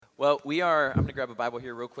I'm going to grab a Bible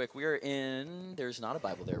here real quick. There's not a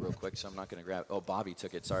Bible there real quick, so I'm not going to grab, Bobby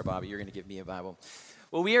took it. Sorry, Bobby, you're going to give me a Bible.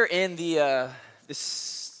 Well, we are in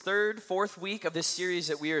this fourth week of this series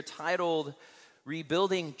that we are titled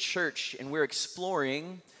Rebuilding Church, and we're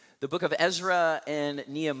exploring the book of Ezra and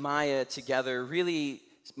Nehemiah together. Really,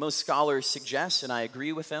 most scholars suggest, and I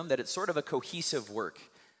agree with them, that it's sort of a cohesive work.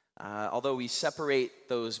 Although we separate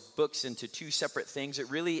those books into two separate things,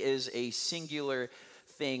 it really is a singular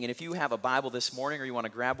thing. And if you have a Bible this morning or you want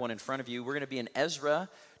to grab one in front of you, we're going to be in Ezra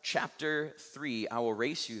chapter 3. I will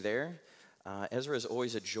race you there. Ezra is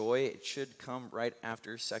always a joy. It should come right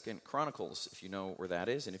after 2nd Chronicles, if you know where that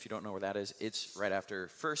is. And if you don't know where that is, it's right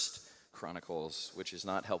after 1st Chronicles, which is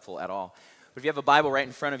not helpful at all. But if you have a Bible right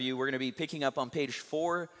in front of you, we're going to be picking up on page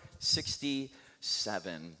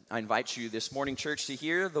 467. I invite you this morning, church, to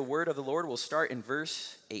hear the word of the Lord. We'll start in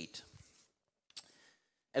verse 8.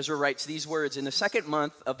 Ezra writes these words, "In the 2nd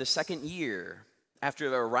month of the 2nd year, after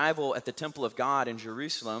their arrival at the temple of God in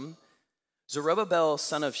Jerusalem, Zerubbabel,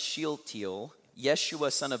 son of Shealtiel, Yeshua,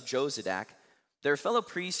 son of Jozadak, their fellow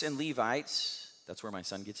priests and Levites," that's where my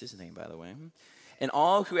son gets his name, by the way, "and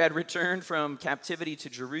all who had returned from captivity to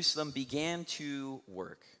Jerusalem began to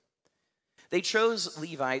work. They chose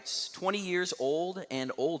Levites 20 years old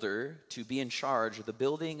and older to be in charge of the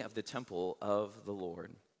building of the temple of the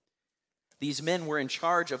Lord. These men were in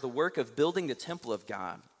charge of the work of building the temple of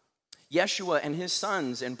God. Yeshua and his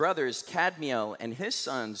sons and brothers, Kadmiel and his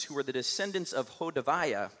sons, who were the descendants of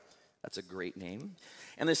Hodaviah," that's a great name,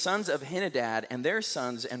 "and the sons of Henadad and their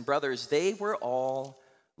sons and brothers, they were all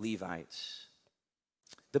Levites.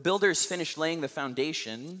 The builders finished laying the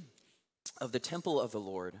foundation of the temple of the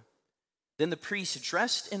Lord. Then the priests,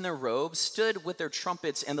 dressed in their robes, stood with their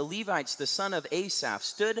trumpets, and the Levites, the son of Asaph,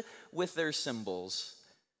 stood with their cymbals.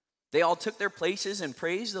 They all took their places and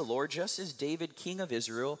praised the Lord, just as David, king of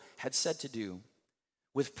Israel, had said to do.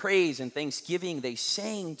 With praise and thanksgiving, they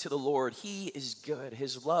sang to the Lord, 'He is good.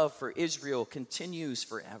 His love for Israel continues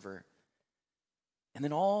forever.' And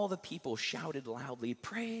then all the people shouted loudly,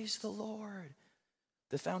 'Praise the Lord.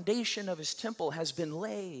 The foundation of his temple has been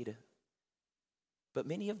laid.' But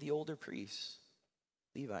many of the older priests,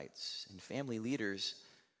 Levites, and family leaders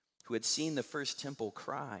who had seen the first temple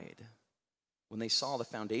cried when they saw the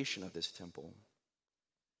foundation of this temple.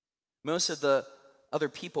 Most of the other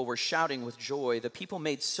people were shouting with joy. The people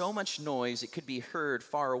made so much noise it could be heard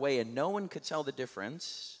far away, and no one could tell the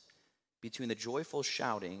difference between the joyful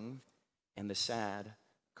shouting and the sad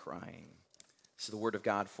crying." This is the word of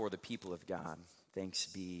God for the people of God. Thanks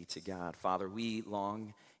be to God. Father, we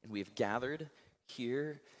long and we have gathered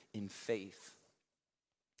here in faith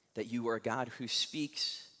that you are a God who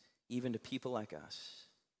speaks even to people like us,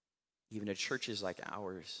 even to churches like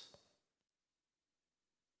ours.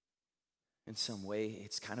 In some way,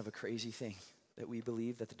 it's kind of a crazy thing that we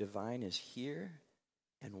believe that the divine is here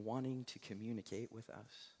and wanting to communicate with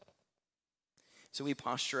us. So we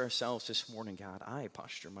posture ourselves this morning, God. I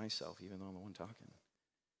posture myself, even though I'm the one talking,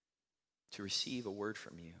 to receive a word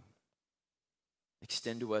from you.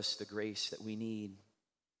 Extend to us the grace that we need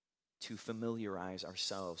to familiarize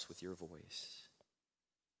ourselves with your voice.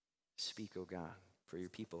 Speak, O God, for your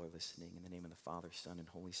people are listening. In the name of the Father, Son, and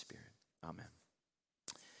Holy Spirit. Amen.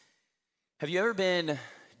 Have you ever been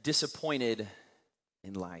disappointed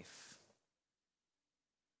in life?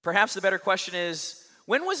 Perhaps the better question is,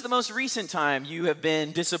 when was the most recent time you have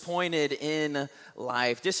been disappointed in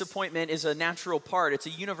life? Disappointment is a natural part. It's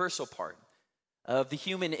a universal part of the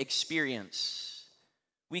human experience.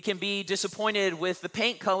 We can be disappointed with the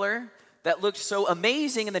paint color that looked so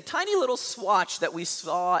amazing in the tiny little swatch that we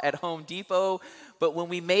saw at Home Depot, but when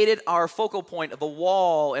we made it our focal point of the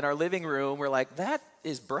wall in our living room, we're like, that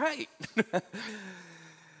is bright.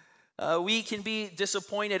 We can be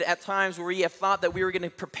disappointed at times where we have thought that we were going to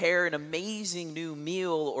prepare an amazing new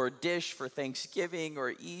meal or dish for Thanksgiving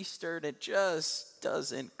or Easter, and it just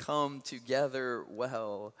doesn't come together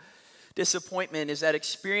well. Disappointment is that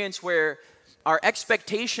experience where our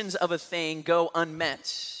expectations of a thing go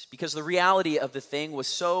unmet because the reality of the thing was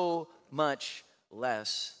so much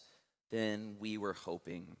less than we were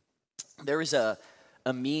hoping. There is a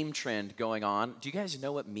meme trend going on. Do you guys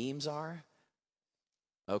know what memes are?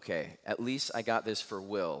 Okay, at least I got this for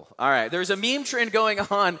Will. All right, there's a meme trend going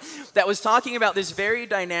on that was talking about this very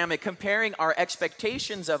dynamic, comparing our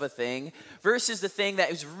expectations of a thing versus the thing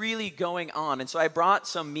that is really going on. And so I brought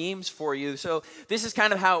some memes for you. So this is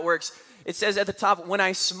kind of how it works. It says at the top, when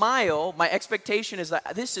I smile, my expectation is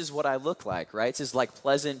that this is what I look like, right? It's this like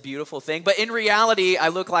pleasant, beautiful thing. But in reality, I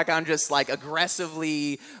look like I'm just like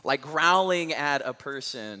aggressively like growling at a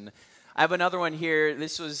person. I have another one here.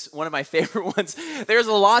 This was one of my favorite ones. There's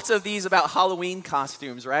lots of these about Halloween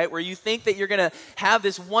costumes, right? Where you think that you're going to have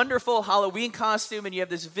this wonderful Halloween costume and you have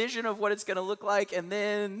this vision of what it's going to look like, and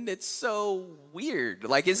then it's so weird.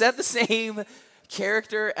 Like, is that the same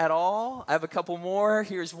character at all? I have a couple more.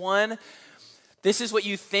 Here's one. This is what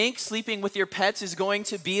you think sleeping with your pets is going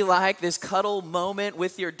to be like, this cuddle moment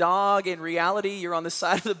with your dog. In reality, you're on the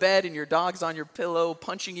side of the bed and your dog's on your pillow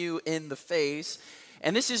punching you in the face.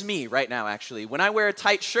 And this is me right now, actually. When I wear a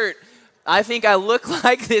tight shirt, I think I look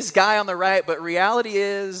like this guy on the right, but reality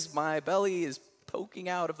is my belly is poking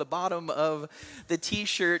out of the bottom of the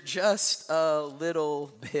t-shirt just a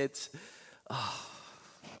little bit. Oh.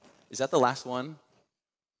 Is that the last one?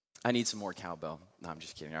 I need some more cowbell. No, I'm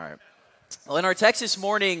just kidding. All right. Well, in our text this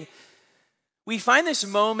morning, we find this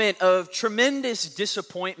moment of tremendous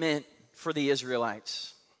disappointment for the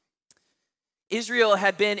Israelites. Israel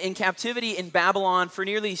had been in captivity in Babylon for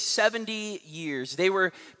nearly 70 years. They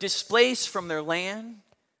were displaced from their land,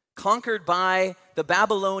 conquered by the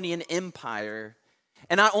Babylonian Empire.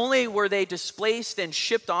 And not only were they displaced and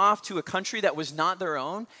shipped off to a country that was not their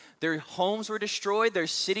own, their homes were destroyed, their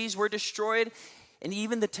cities were destroyed, and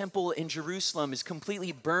even the temple in Jerusalem is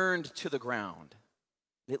completely burned to the ground.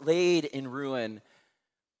 It laid in ruin.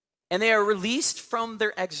 And they are released from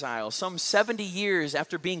their exile some 70 years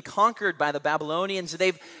after being conquered by the Babylonians.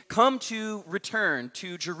 They've come to return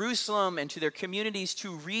to Jerusalem and to their communities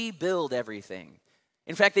to rebuild everything.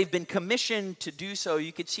 In fact, they've been commissioned to do so.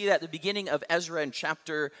 You could see that at the beginning of Ezra in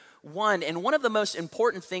chapter 1. And one of the most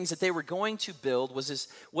important things that they were going to build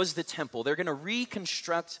was the temple. They're going to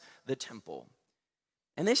reconstruct the temple.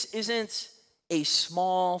 And this isn't a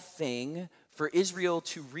small thing for Israel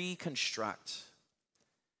to reconstruct.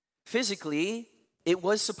 Physically, it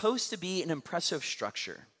was supposed to be an impressive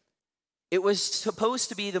structure. It was supposed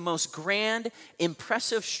to be the most grand,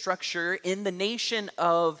 impressive structure in the nation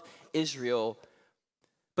of Israel.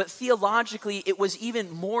 But theologically, it was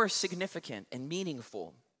even more significant and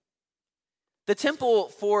meaningful. The temple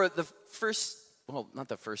for the first, well, not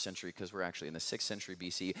the first century, because we're actually in the 6th century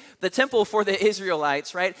BC. The temple for the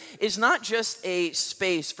Israelites, right, is not just a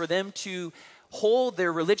space for them to hold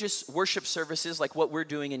their religious worship services like what we're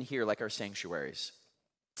doing in here, like our sanctuaries.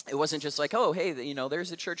 It wasn't just like, oh, hey,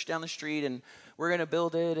 there's a church down the street and we're going to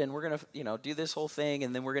build it and we're going to, do this whole thing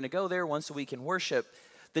and then we're going to go there once a week and worship.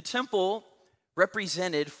 The temple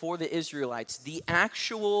represented for the Israelites the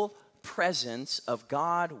actual presence of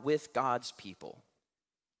God with God's people.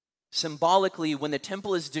 Symbolically, when the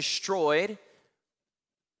temple is destroyed,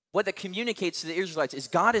 what that communicates to the Israelites is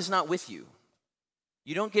God is not with you.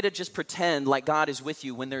 You don't get to just pretend like God is with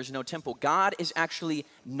you when there's no temple. God is actually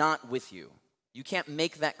not with you. You can't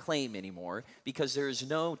make that claim anymore because there is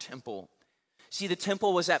no temple. See, the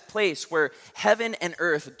temple was that place where heaven and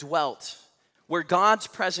earth dwelt, where God's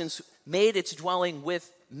presence made its dwelling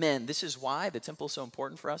with men. This is why the temple is so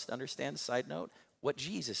important for us to understand, side note, what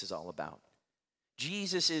Jesus is all about.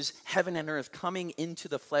 Jesus is heaven and earth coming into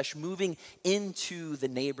the flesh, moving into the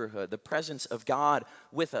neighborhood, the presence of God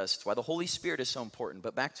with us. That's why the Holy Spirit is so important.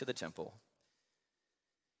 But back to the temple.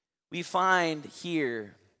 We find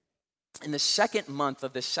here in the 2nd month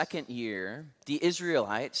of the 2nd year, the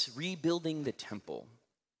Israelites rebuilding the temple.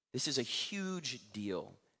 This is a huge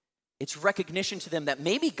deal. It's recognition to them that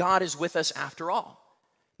maybe God is with us after all.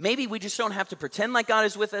 Maybe we just don't have to pretend like God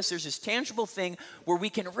is with us. There's this tangible thing where we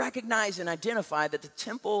can recognize and identify that the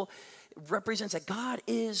temple represents that God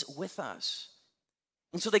is with us.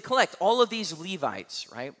 And so they collect all of these Levites,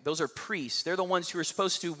 right? Those are priests. They're the ones who are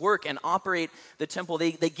supposed to work and operate the temple.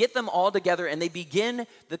 They get them all together and they begin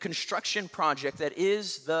the construction project that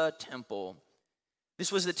is the temple.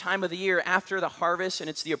 This was the time of the year after the harvest, and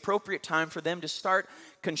it's the appropriate time for them to start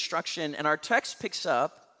construction. And our text picks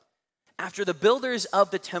up after the builders of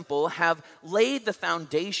the temple have laid the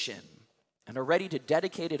foundation and are ready to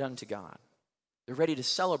dedicate it unto God. They're ready to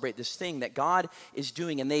celebrate this thing that God is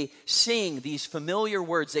doing, and they sing these familiar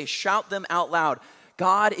words. They shout them out loud.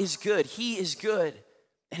 God is good. He is good,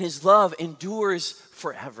 and his love endures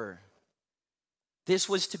forever. This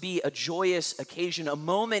was to be a joyous occasion, a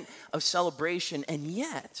moment of celebration, and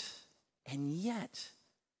yet,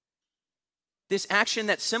 this action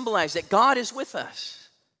that symbolized that God is with us,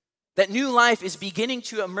 that new life is beginning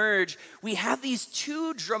to emerge, we have these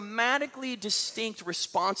two dramatically distinct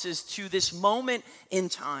responses to this moment in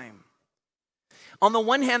time. On the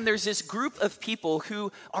one hand, there's this group of people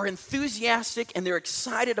who are enthusiastic and they're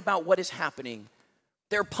excited about what is happening.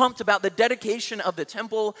 They're pumped about the dedication of the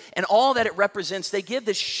temple and all that it represents. They give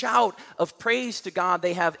this shout of praise to God.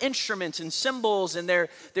 They have instruments and cymbals, and they're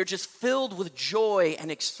just filled with joy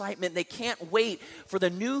and excitement. They can't wait for the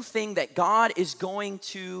new thing that God is going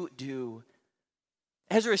to do.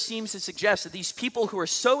 Ezra seems to suggest that these people who are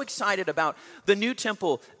so excited about the new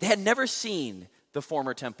temple, they had never seen the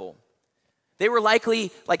former temple. They were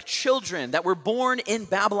likely like children that were born in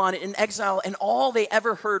Babylon in exile, and all they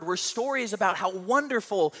ever heard were stories about how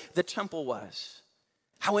wonderful the temple was,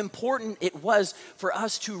 how important it was for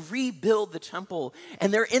us to rebuild the temple.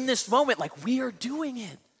 And they're in this moment like, we are doing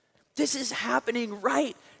it. This is happening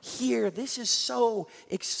right here. This is so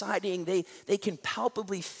exciting. They can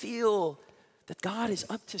palpably feel that God is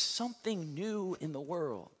up to something new in the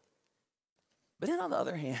world. But then on the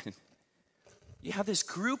other hand, you have this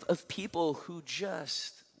group of people who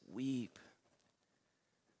just weep.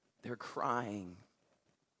 They're crying.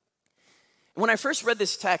 When I first read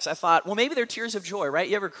this text, I thought, well, maybe they're tears of joy, right?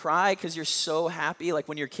 You ever cry because you're so happy? Like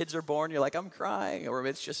when your kids are born, you're like, I'm crying. Or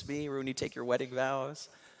it's just me, or when you take your wedding vows.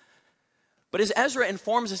 But as Ezra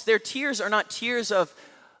informs us, their tears are not tears of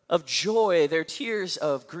joy. They're tears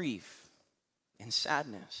of grief and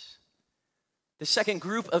sadness. The second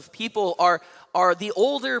group of people are the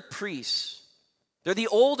older priests. They're the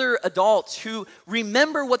older adults who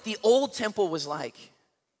remember what the old temple was like.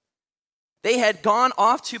 They had gone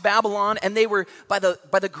off to Babylon, and they were, by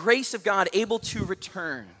the grace of God, able to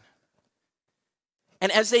return.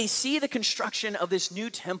 And as they see the construction of this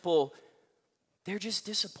new temple, they're just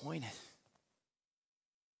disappointed.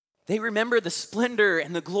 They remember the splendor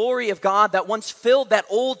and the glory of God that once filled that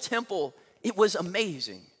old temple. It was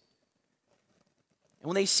amazing. And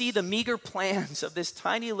when they see the meager plans of this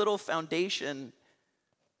tiny little foundation,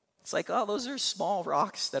 it's like, oh, those are small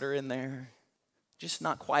rocks that are in there. Just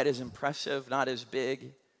not quite as impressive, not as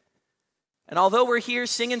big. And although we're here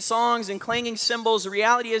singing songs and clanging cymbals, the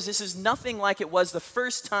reality is this is nothing like it was the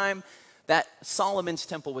first time that Solomon's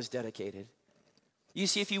temple was dedicated. You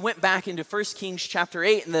see, if you went back into 1 Kings chapter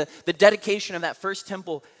 8 and the dedication of that first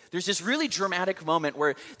temple, there's this really dramatic moment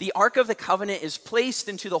where the Ark of the Covenant is placed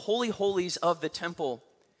into the Holy Holies of the temple.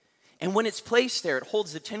 And when it's placed there, it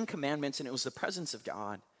holds the 10 Commandments, and it was the presence of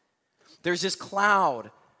God. There's this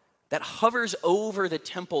cloud that hovers over the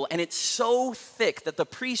temple, and it's so thick that the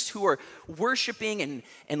priests who are worshiping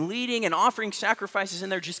and leading and offering sacrifices in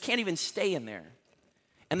there just can't even stay in there.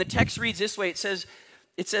 And the text reads this way. It says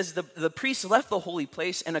the priests left the holy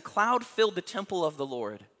place, and a cloud filled the temple of the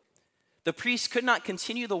Lord. The priests could not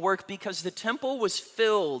continue the work because the temple was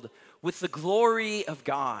filled with the glory of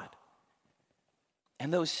God.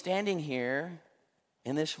 And those standing here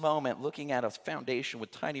in this moment, looking at a foundation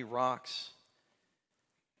with tiny rocks,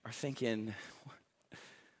 are thinking,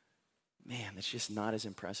 man, that's just not as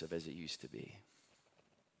impressive as it used to be.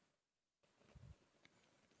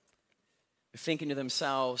 They're thinking to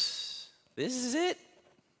themselves, this is it?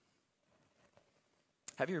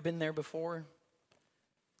 Have you ever been there before?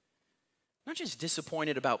 Not just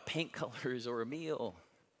disappointed about paint colors or a meal,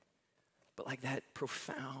 but like that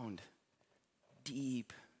profound,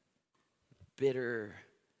 deep, bitter,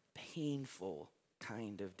 painful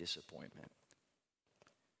kind of disappointment.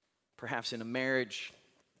 Perhaps in a marriage,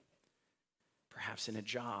 perhaps in a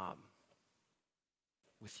job,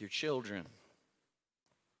 with your children,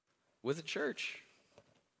 with a church.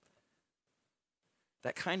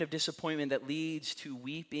 That kind of disappointment that leads to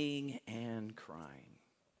weeping and crying.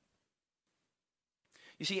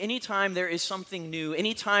 You see, anytime there is something new,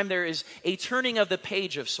 anytime there is a turning of the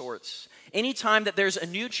page of sorts, anytime that there's a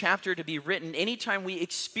new chapter to be written, anytime we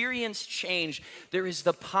experience change, there is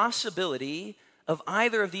the possibility of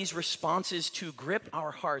either of these responses to grip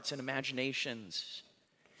our hearts and imaginations.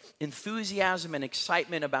 Enthusiasm and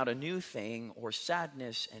excitement about a new thing, or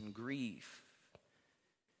sadness and grief.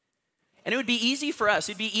 And it would be easy for us,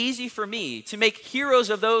 it'd be easy for me to make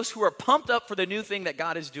heroes of those who are pumped up for the new thing that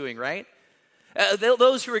God is doing, right?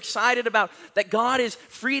 Those who are excited about that God has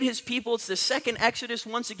freed his people. It's the second Exodus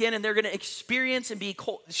once again, and they're going to experience and be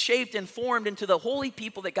shaped and formed into the holy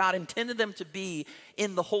people that God intended them to be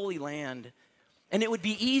in the Holy Land. And it would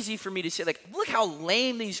be easy for me to say, like, look how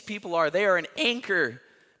lame these people are. They are an anchor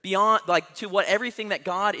beyond, like, to what everything that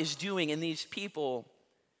God is doing in these people.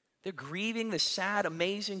 They're grieving the sad,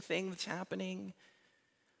 amazing thing that's happening.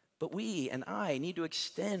 But we and I need to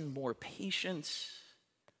extend more patience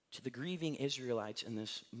to the grieving Israelites in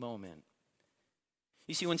this moment.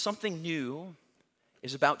 You see, when something new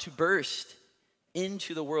is about to burst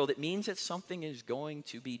into the world, it means that something is going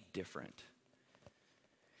to be different.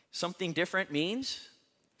 Something different means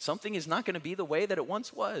something is not going to be the way that it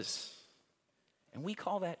once was. And we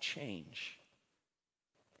call that change.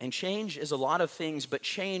 And change is a lot of things, but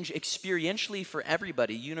change experientially for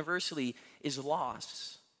everybody, universally, is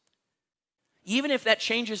loss. Even if that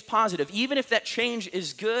change is positive, even if that change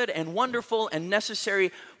is good and wonderful and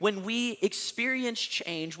necessary, when we experience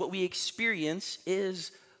change, what we experience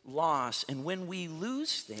is loss. And when we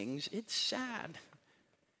lose things, it's sad.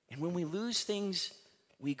 And when we lose things,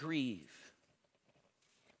 we grieve.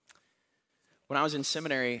 When I was in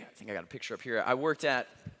seminary, I think I got a picture up here, I worked at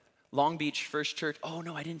Long Beach First Church. Oh,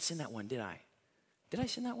 no, I didn't send that one, did I? Did I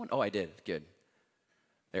send that one? Oh, I did. Good.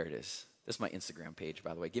 There it is. This is my Instagram page,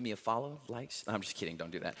 by the way. Give me a follow, likes. No, I'm just kidding.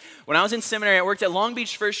 Don't do that. When I was in seminary, I worked at Long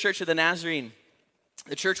Beach First Church of the Nazarene.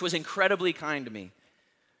 The church was incredibly kind to me.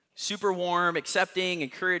 Super warm, accepting,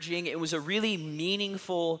 encouraging. It was a really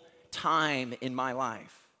meaningful time in my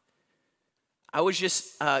life. I was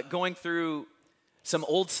just going through some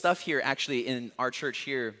old stuff here, actually, in our church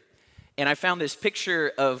here. And I found this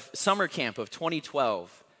picture of summer camp of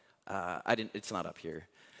 2012. It's not up here.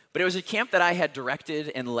 But it was a camp that I had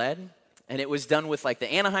directed and led. And it was done with like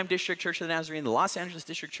the Anaheim District Church of the Nazarene, the Los Angeles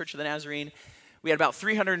District Church of the Nazarene. We had about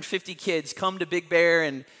 350 kids come to Big Bear.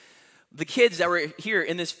 And the kids that were here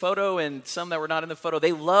in this photo and some that were not in the photo,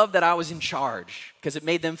 they loved that I was in charge because it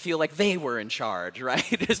made them feel like they were in charge, right?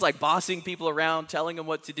 Just like bossing people around, telling them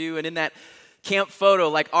what to do. And in that camp photo,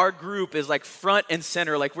 like our group is like front and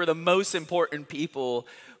center, like we're the most important people.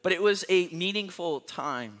 But it was a meaningful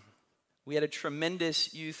time. We had a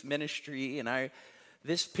tremendous youth ministry, and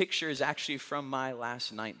this picture is actually from my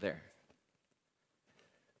last night there.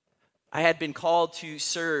 I had been called to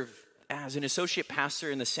serve as an associate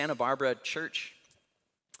pastor in the Santa Barbara church,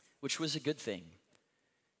 which was a good thing.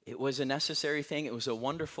 It was a necessary thing. It was a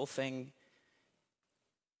wonderful thing.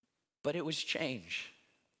 But it was change.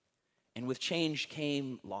 And with change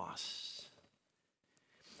came loss.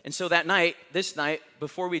 And so that night, this night,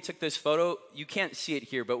 before we took this photo, you can't see it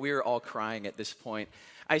here, but we were all crying at this point.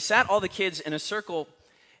 I sat all the kids in a circle,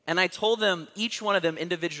 and I told them, each one of them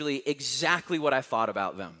individually, exactly what I thought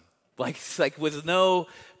about them. Like with no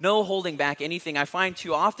holding back anything. I find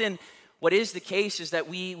too often what is the case is that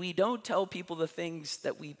we don't tell people the things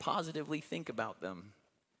that we positively think about them.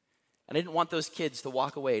 And I didn't want those kids to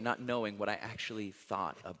walk away not knowing what I actually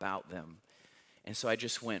thought about them. And so I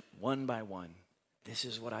just went one by one. This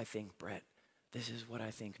is what I think, Brett. This is what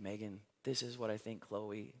I think, Megan. This is what I think,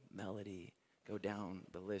 Chloe, Melody. Go down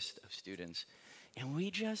the list of students. And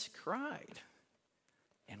we just cried.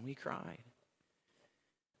 And we cried.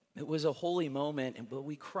 It was a holy moment, but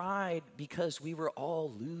we cried because we were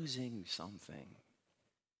all losing something.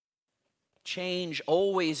 Change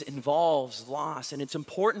always involves loss, and it's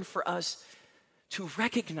important for us to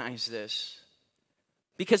recognize this.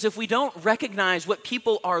 Because if we don't recognize what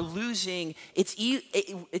people are losing,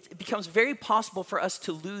 it becomes very possible for us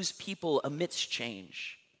to lose people amidst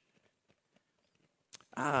change.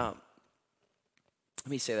 Let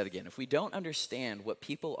me say that again. If we don't understand what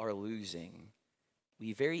people are losing,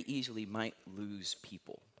 we very easily might lose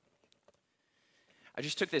people. I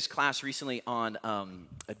just took this class recently on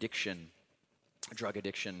addiction, drug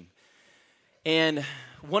addiction. And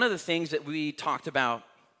one of the things that we talked about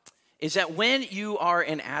is that when you are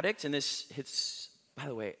an addict, and this hits, by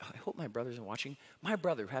the way, I hope my brothers are watching. My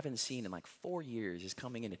brother, who I haven't seen in like 4 years, is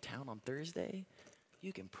coming into town on Thursday.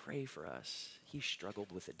 You can pray for us. He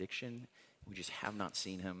struggled with addiction. We just have not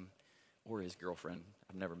seen him or his girlfriend.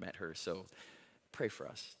 I've never met her, so pray for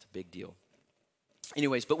us. It's a big deal.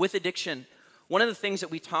 Anyways, but with addiction, one of the things that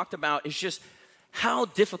we talked about is just how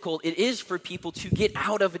difficult it is for people to get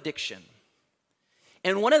out of addiction.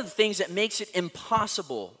 And one of the things that makes it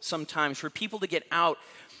impossible sometimes for people to get out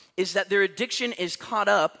is that their addiction is caught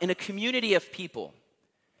up in a community of people.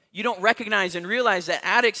 You don't recognize and realize that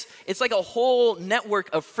addicts, it's like a whole network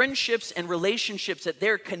of friendships and relationships that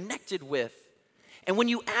they're connected with. And when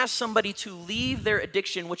you ask somebody to leave their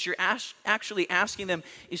addiction, what you're actually asking them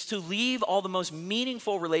is to leave all the most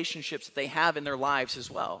meaningful relationships that they have in their lives as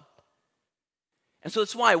well. And so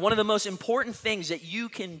that's why one of the most important things that you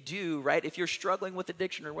can do, right, if you're struggling with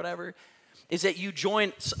addiction or whatever, is that you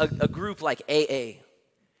join a group like AA.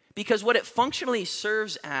 Because what it functionally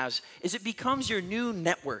serves as is it becomes your new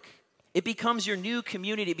network. It becomes your new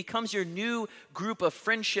community. It becomes your new group of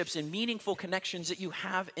friendships and meaningful connections that you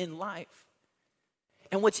have in life.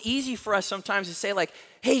 And what's easy for us sometimes is say like,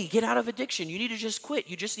 hey, get out of addiction. You need to just quit.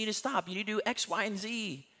 You just need to stop. You need to do X, Y, and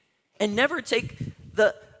Z. And never take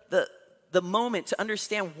the moment to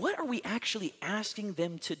understand what are we actually asking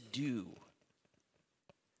them to do.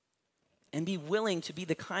 and be willing to be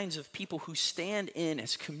the kinds of people who stand in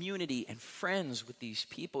as community and friends with these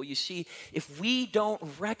people. You see, if we don't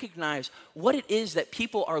recognize what it is that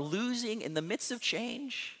people are losing in the midst of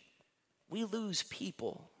change, we lose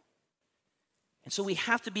people. And so we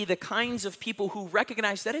have to be the kinds of people who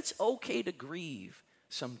recognize that it's okay to grieve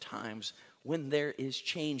sometimes when there is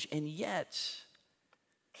change. And yet,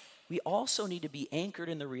 we also need to be anchored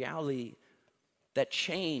in the reality that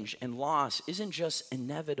change and loss isn't just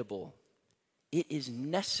inevitable. It is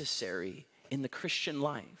necessary in the Christian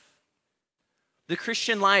life. The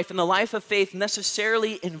Christian life and the life of faith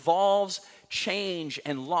necessarily involves change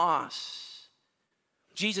and loss.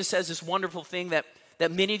 Jesus says this wonderful thing that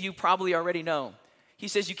many of you probably already know. He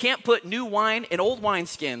says you can't put new wine in old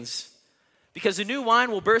wineskins because the new wine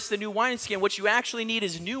will burst the new wineskin. What you actually need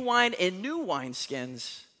is new wine in new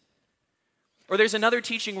wineskins. Or there's another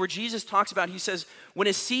teaching where Jesus talks about, he says, when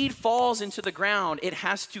a seed falls into the ground, it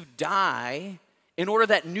has to die in order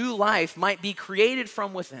that new life might be created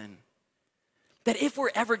from within. That if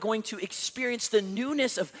we're ever going to experience the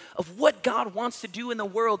newness of what God wants to do in the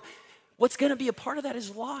world, what's going to be a part of that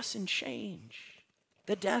is loss and change,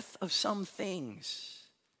 the death of some things.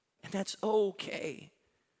 And that's okay.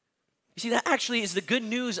 You see, that actually is the good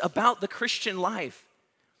news about the Christian life.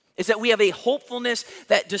 Is that we have a hopefulness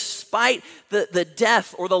that despite the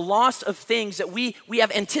death or the loss of things, that we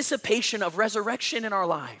have anticipation of resurrection in our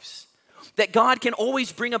lives. That God can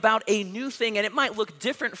always bring about a new thing, and it might look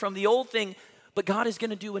different from the old thing, but God is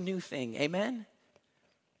going to do a new thing. Amen?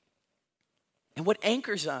 And what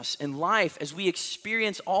anchors us in life as we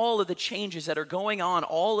experience all of the changes that are going on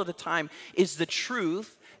all of the time is the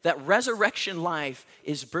truth that resurrection life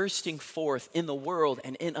is bursting forth in the world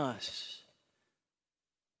and in us.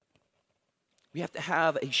 We have to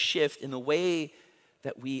have a shift in the way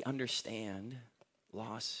that we understand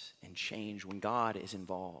loss and change when God is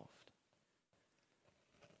involved.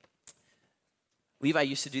 Levi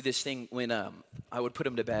used to do this thing when I would put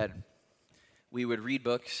him to bed. We would read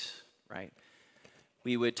books, right?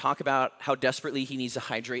 We would talk about how desperately he needs to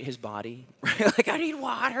hydrate his body, right? Like, I need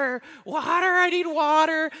water, I need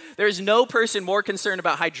water. There's no person more concerned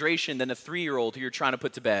about hydration than a 3-year-old who you're trying to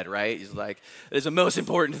put to bed, right? He's like, it's the most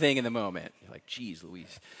important thing in the moment. You're like, geez,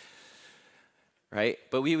 Louise, right?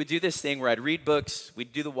 But we would do this thing where I'd read books,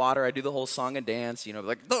 we'd do the water, I'd do the whole song and dance,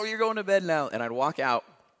 like, oh, you're going to bed now. And I'd walk out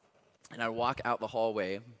the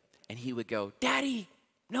hallway, and he would go, Daddy,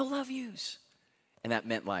 no love yous. And that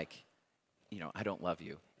meant like, I don't love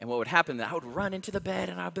you. And what would happen, I would run into the bed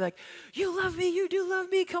and I'd be like, you love me, you do love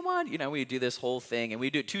me, come on. We'd do this whole thing, and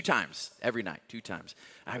we'd do it 2 times, every night, 2 times.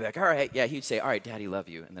 I'd be like, all right, yeah, he'd say, all right, Daddy, love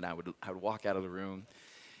you. And then I would walk out of the room,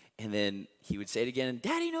 and then he would say it again,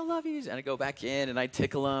 Daddy, no love yous. And I'd go back in and I'd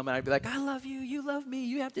tickle him, and I'd be like, I love you, you love me,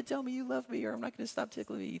 you have to tell me you love me, or I'm not gonna stop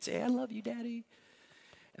tickling you. He'd say, I love you, Daddy.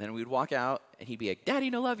 And then we'd walk out, and he'd be like, Daddy,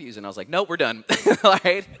 no love yous. And I was like, nope, we're done, all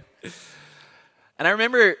right? And I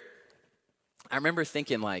remember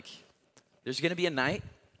thinking, like, there's going to be a night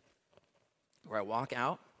where I walk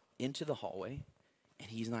out into the hallway, and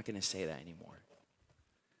he's not going to say that anymore.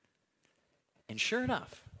 And sure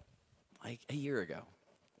enough, like a year ago,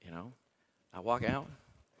 I walk out,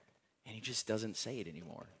 and he just doesn't say it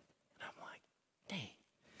anymore. And I'm like, dang.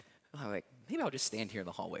 I'm like, maybe I'll just stand here in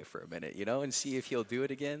the hallway for a minute, and see if he'll do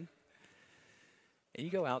it again. And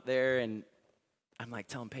you go out there, and I'm like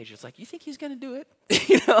telling Paige, it's like, you think he's going to do it?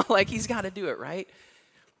 Like he's got to do it, right?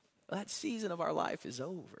 Well, that season of our life is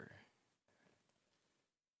over.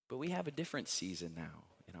 But we have a different season now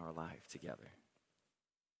in our life together.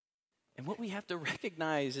 And what we have to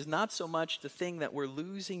recognize is not so much the thing that we're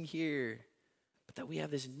losing here, but that we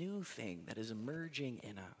have this new thing that is emerging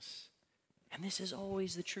in us. And this is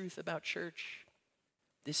always the truth about church.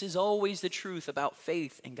 This is always the truth about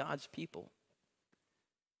faith and God's people.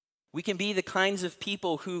 We can be the kinds of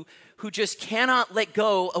people who just cannot let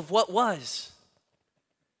go of what was.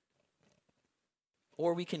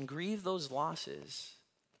 Or we can grieve those losses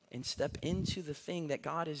and step into the thing that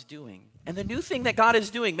God is doing. And the new thing that God is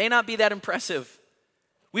doing may not be that impressive.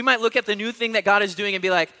 We might look at the new thing that God is doing and be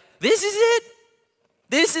like, this is it?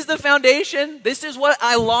 This is the foundation? This is what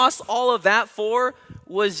I lost all of that for?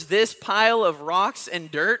 Was this pile of rocks and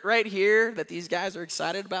dirt right here that these guys are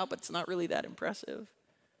excited about, but it's not really that impressive?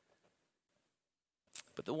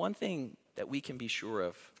 But the one thing that we can be sure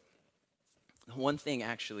of, the one thing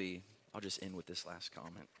actually, I'll just end with this last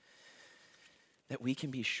comment, that we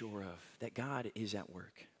can be sure of, that God is at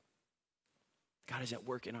work. God is at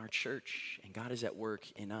work in our church, and God is at work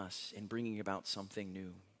in us in bringing about something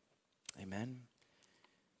new. Amen?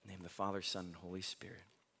 In the name of the Father, Son, and Holy Spirit.